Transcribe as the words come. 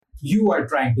You are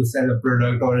trying to sell a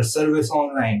product or a service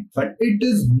online, but it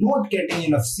is not getting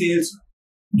enough sales.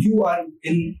 You are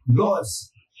in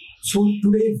loss. So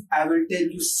today I will tell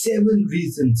you 7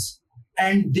 reasons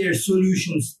and their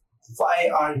solutions. Why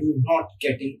are you not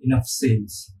getting enough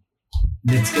sales?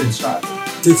 Let's get started.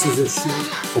 This is a show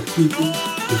for people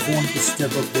who want to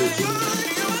step up their game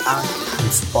and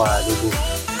inspire the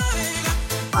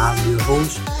world. I'm your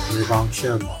host, Nirvang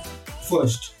Sharma.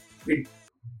 First, it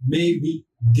may be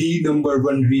the number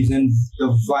one reason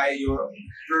the why your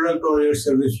product or your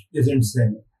service isn't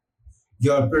selling.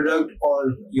 Your product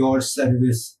or your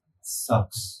service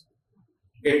sucks.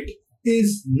 It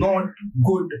is not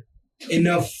good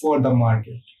enough for the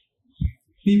market.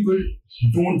 People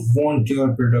don't want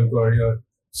your product or your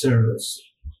service.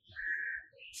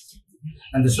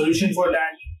 And the solution for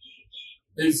that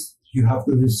is you have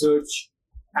to research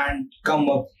and come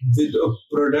up with a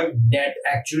product that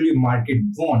actually market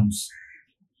wants.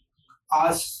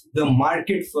 Ask the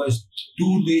market first,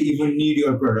 do they even need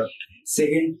your product?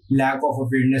 Second, lack of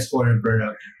awareness for your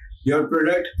product. Your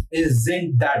product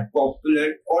isn't that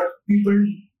popular or people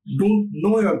don't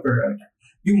know your product.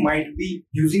 You might be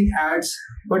using ads,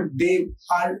 but they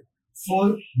are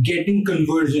for getting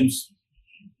conversions.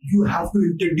 You have to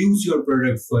introduce your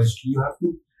product first. You have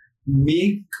to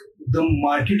make the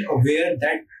market aware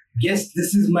that yes,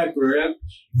 this is my product,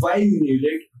 why you need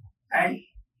it, and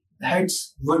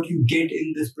that's what you get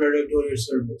in this product or your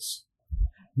service.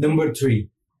 Number three,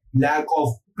 lack of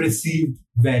perceived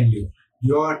value.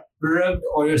 Your product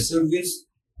or your service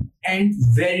and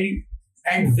very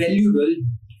and valuable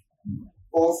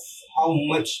of how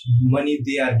much money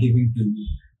they are giving to you.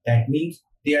 That means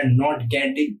they are not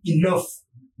getting enough.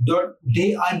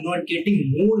 They are not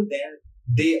getting more than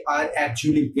they are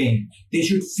actually paying. They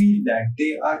should feel that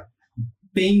they are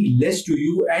paying less to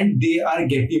you and they are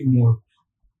getting more.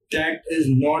 That is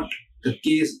not the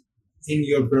case in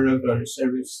your product or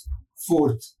service.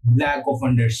 Fourth, lack of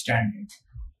understanding.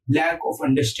 Lack of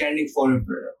understanding for your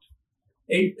product.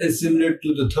 It is similar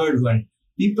to the third one.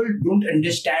 People don't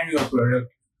understand your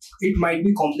product. It might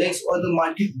be complex or the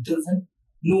market doesn't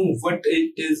know what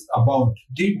it is about.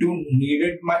 They don't need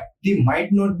it. They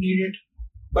might not need it,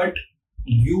 but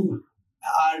you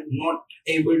are not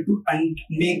able to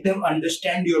make them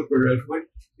understand your product, what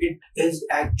it is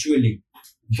actually,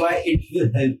 why it will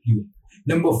help you.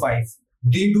 Number five,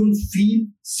 they don't feel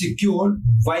secure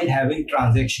while having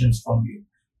transactions from you.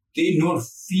 They don't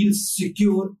feel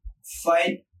secure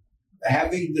while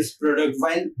having this product,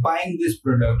 while buying this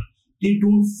product. They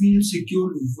don't feel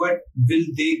secure what will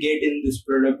they get in this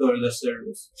product or the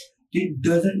service. They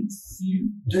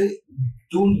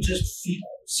don't just feel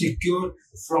secure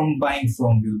from buying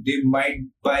from you. They might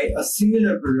buy a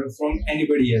similar product from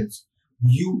anybody else.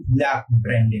 You lack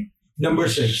branding. Number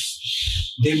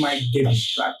six, they might get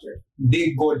distracted.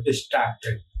 They got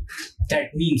distracted.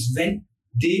 That means when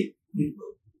they,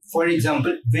 for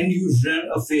example, when you run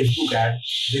a Facebook ad,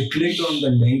 they click on the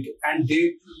link and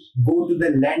they go to the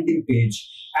landing page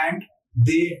and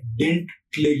they didn't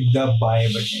click the buy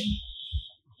button.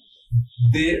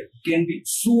 There can be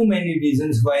so many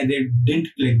reasons why they didn't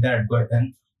click that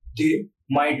button. They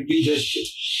might be just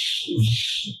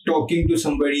talking to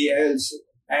somebody else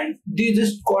and they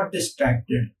just got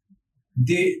distracted.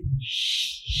 They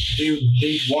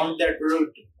they want that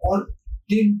product or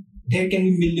there can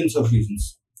be millions of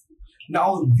reasons.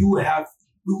 Now you have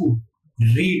to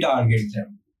retarget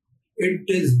them. It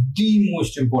is the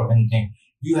most important thing.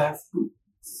 You have to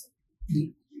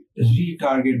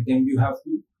retarget them. You have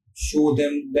to show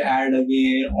them the ad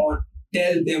again or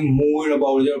tell them more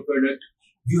about your product.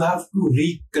 You have to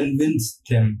reconvince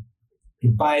them to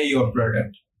buy your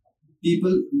product.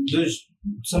 People just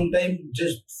sometimes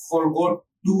just forgot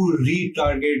to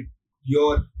retarget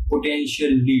your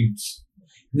potential leads.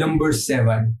 Number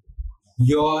seven,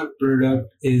 your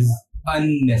product is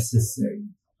unnecessary.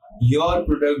 Your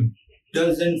product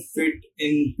doesn't fit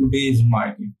in today's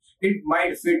market. It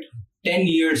might fit 10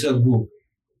 years ago,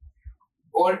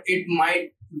 or it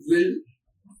might will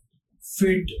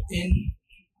fit in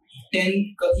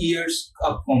 10 years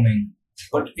upcoming,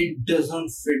 but it doesn't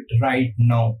fit right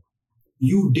now.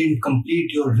 You didn't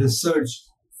complete your research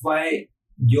why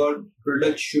your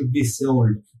product should be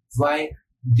sold, why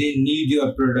they need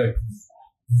your product,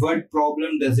 what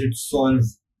problem does it solve,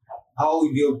 how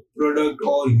your product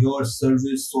or your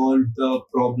service solve the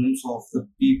problems of the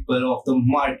people of the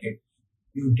market.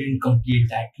 You didn't complete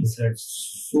that research,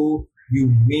 so you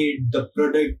made the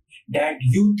product that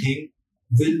you think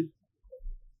will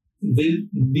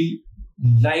be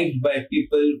liked by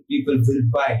people. People will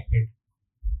buy it.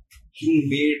 You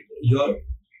made your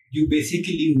you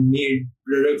basically made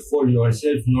product for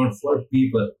yourself, not for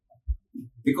people,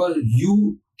 because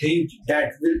you think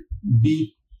that will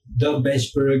be the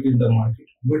best product in the market,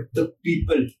 but the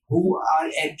people who are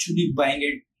actually buying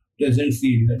it doesn't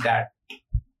feel that.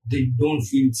 They don't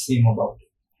feel same about it.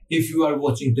 If you are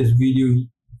watching this video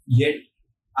yet,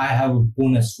 I have a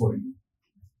bonus for you.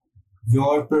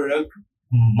 Your product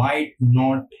might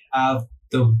not have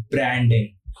the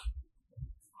branding.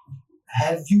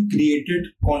 Have you created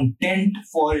content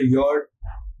for your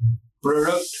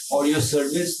product or your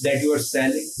service that you are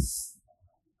selling?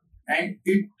 And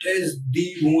it is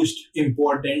the most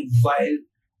important while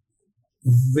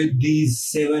with these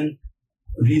 7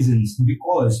 reasons,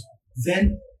 because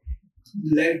when,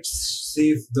 let's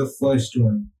save the first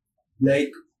one, like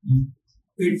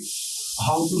it's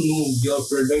how to know your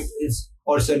product is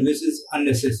or service is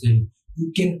unnecessary.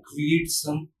 You can create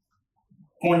some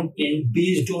content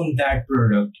based on that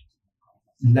product,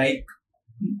 like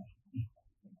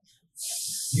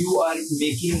you are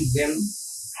making them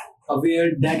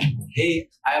aware that hey,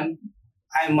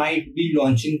 I might be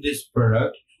launching this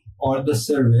product or the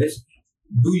service.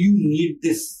 Do you need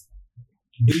this?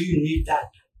 Do you need that?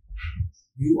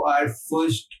 You are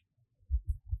first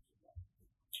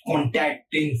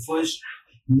contacting, first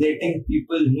letting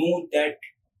people know that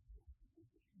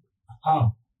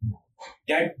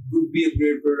that would be a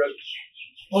great product,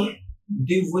 or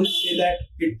they will say that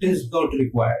it is not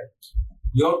required.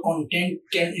 Your content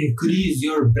can increase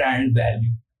your brand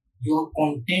value. Your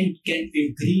content can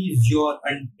increase your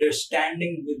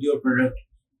understanding with your product.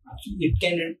 It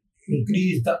can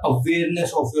increase the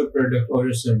awareness of your product or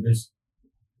your service.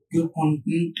 Your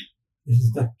content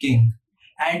is the king,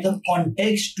 and the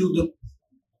context to the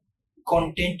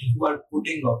content you are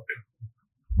putting out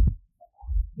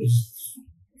is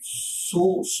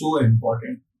so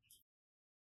important.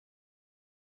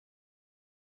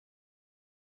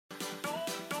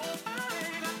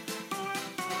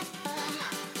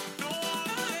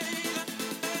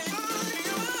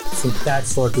 So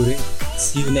that's for today.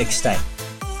 See you next time.